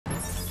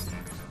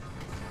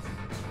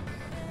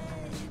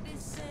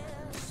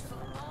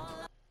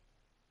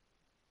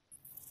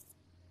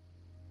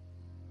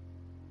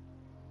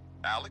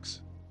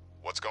Alex?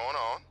 What's going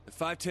on? The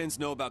 510s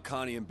know about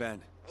Connie and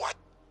Ben. What?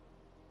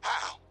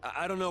 How?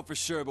 I don't know for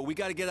sure, but we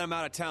gotta get them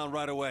out of town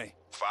right away.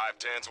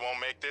 510s won't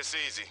make this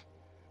easy.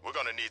 We're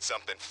gonna need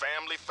something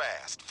family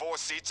fast. 4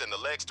 seats and the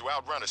legs to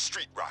outrun a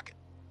street rocket.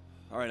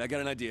 Alright, I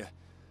got an idea.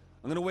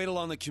 I'm gonna wait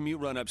along the commute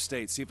run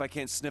upstate, see if I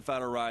can't sniff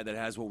out a ride that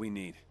has what we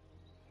need.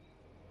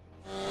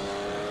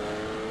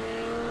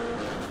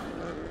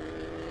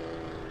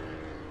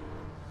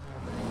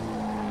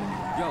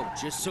 Yo,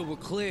 just so we're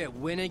clear,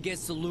 winner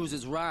gets to lose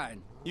his ride.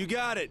 You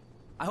got it!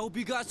 I hope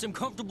you got some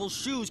comfortable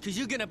shoes, cause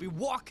you're gonna be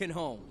walking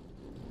home.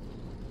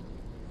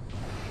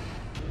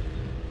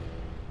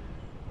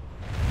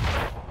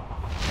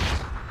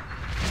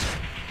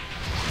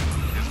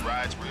 This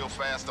ride's real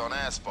fast on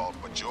asphalt,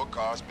 but your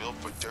car's built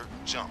for dirt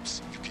and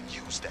jumps. You can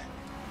use that.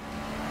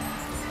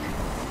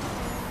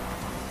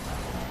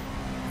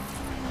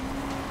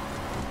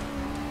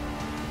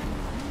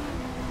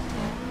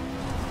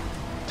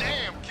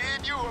 Damn,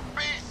 kid, you a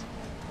beast!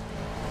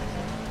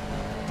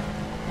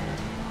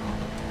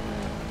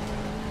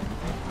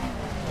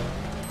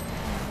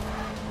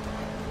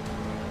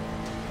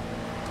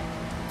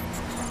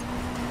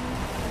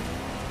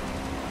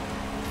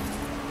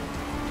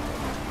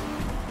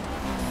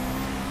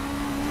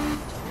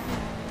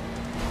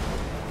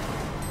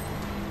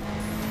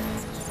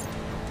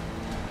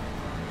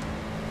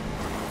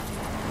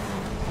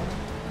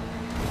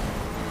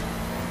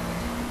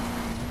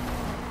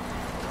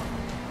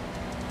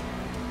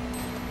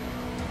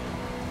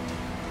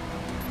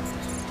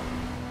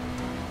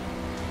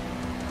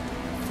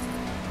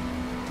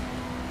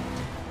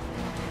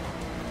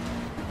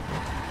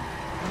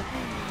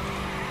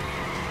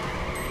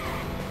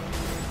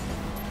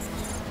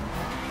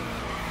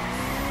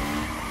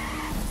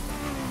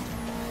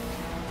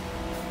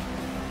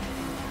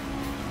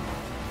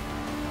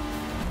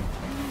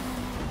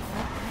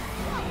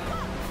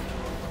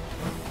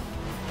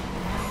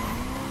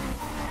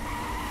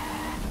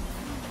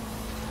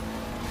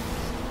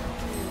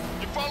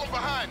 Follow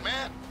behind,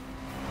 man.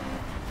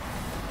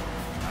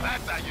 Now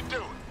that's how you do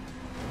it.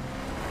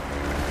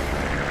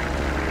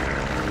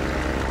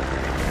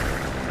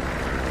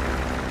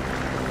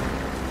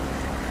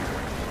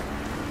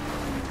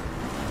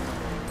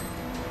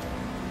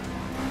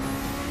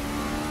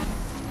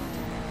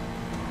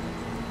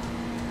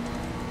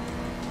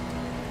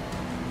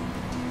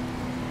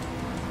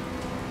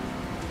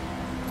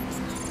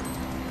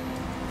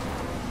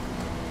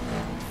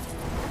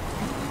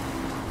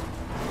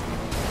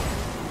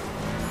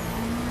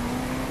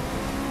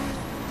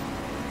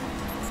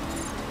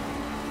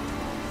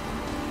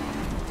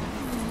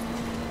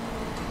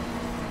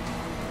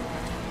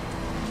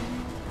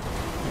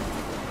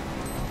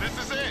 This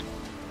is it.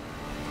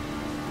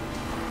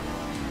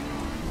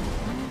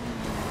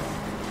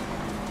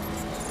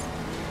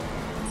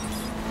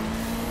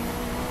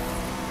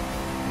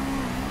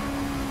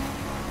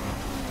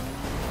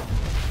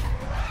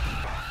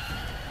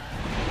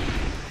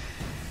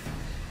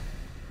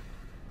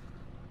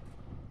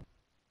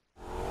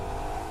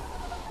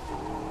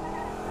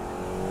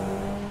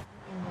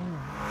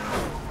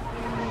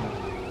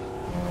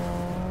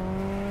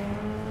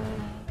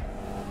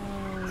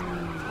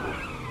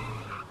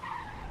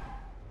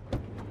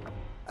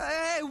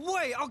 Hey,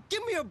 wait! Oh,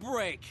 give me a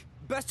break!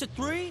 Best of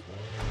 3?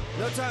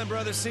 No time,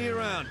 brother. See you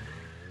around.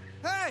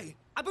 Hey!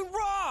 I've been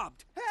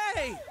robbed!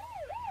 Hey!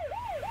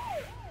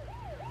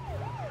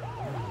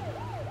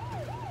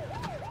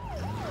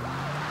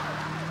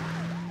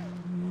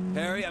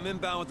 Harry, I'm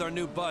inbound with our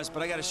new bus,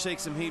 but I gotta shake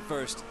some heat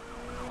first.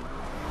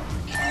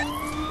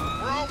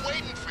 We're all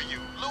waiting for you.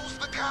 Lose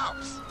the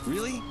cops.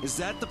 Really? Is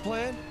that the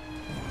plan?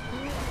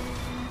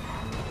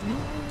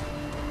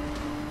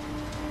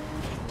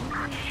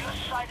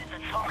 Just sighted the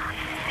target.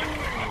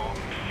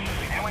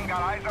 Anyone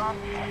got eyes on?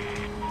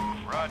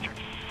 Roger.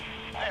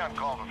 Stay on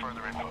call for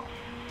further info.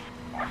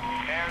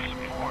 Air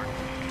support.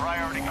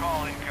 Priority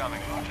call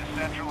incoming. Move to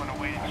Central and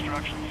await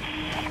instructions.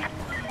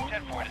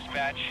 10-4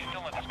 dispatch.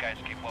 Don't let this guy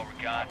escape while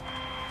we're gone.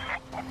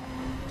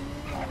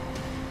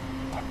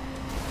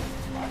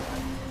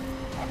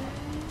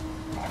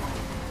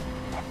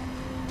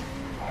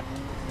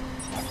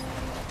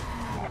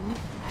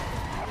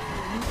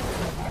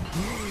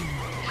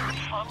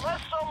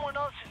 Unless someone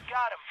else has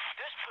got him,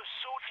 this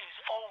pursuit is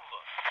over.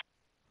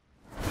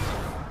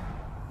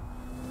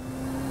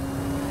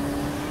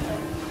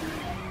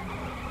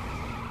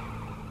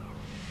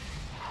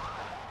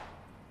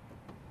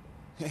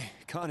 Hey,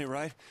 Connie,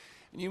 right?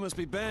 And you must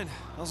be Ben.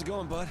 How's it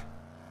going, bud?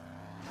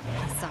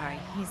 Sorry,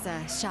 he's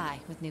shy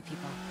with new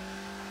people.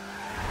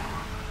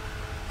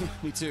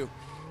 Me too.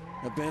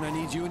 Now, Ben, I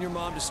need you and your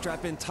mom to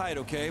strap in tight,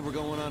 okay? We're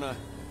going on a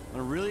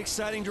really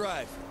exciting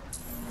drive.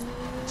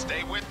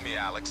 Stay with me,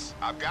 Alex.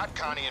 I've got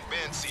Connie and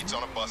Ben seats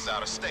on a bus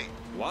out of state.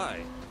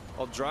 Why?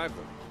 I'll drive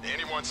them.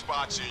 Anyone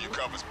spots you, your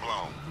cover's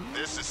blown.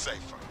 This is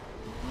safer.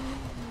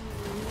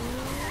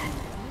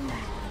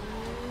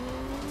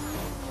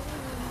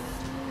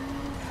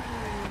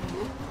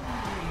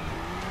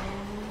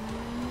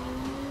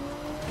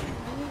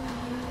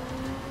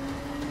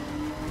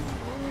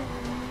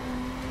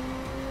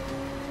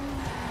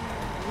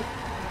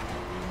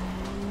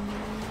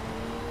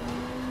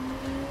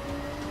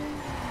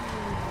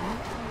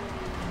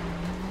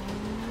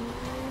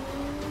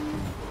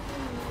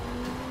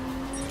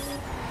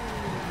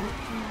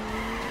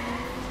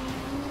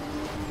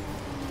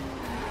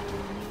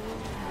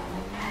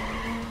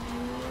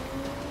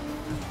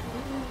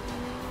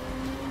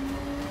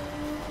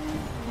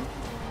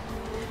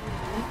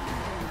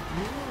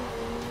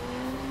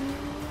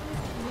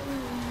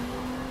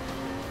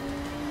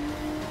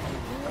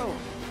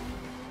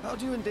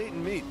 How'd you and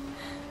Dayton meet?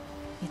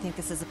 You think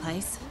this is a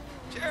place?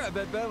 Sure, I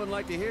bet Ben would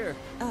like to hear.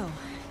 Oh,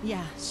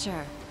 yeah,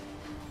 sure.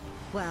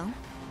 Well,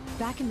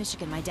 back in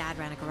Michigan, my dad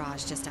ran a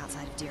garage just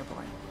outside of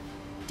Dearborn.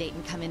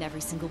 Dayton come in every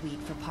single week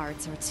for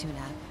parts or a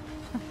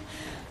tune-up.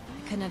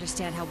 I couldn't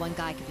understand how one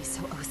guy could be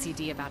so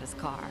OCD about his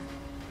car.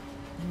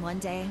 And one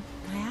day,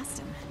 I asked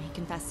him, and he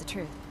confessed the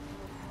truth.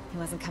 He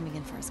wasn't coming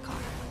in for his car.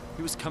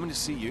 He was coming to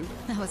see you?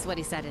 That was what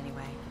he said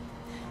anyway.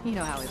 You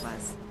know how he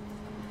was.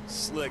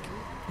 Slick.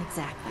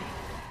 Exactly.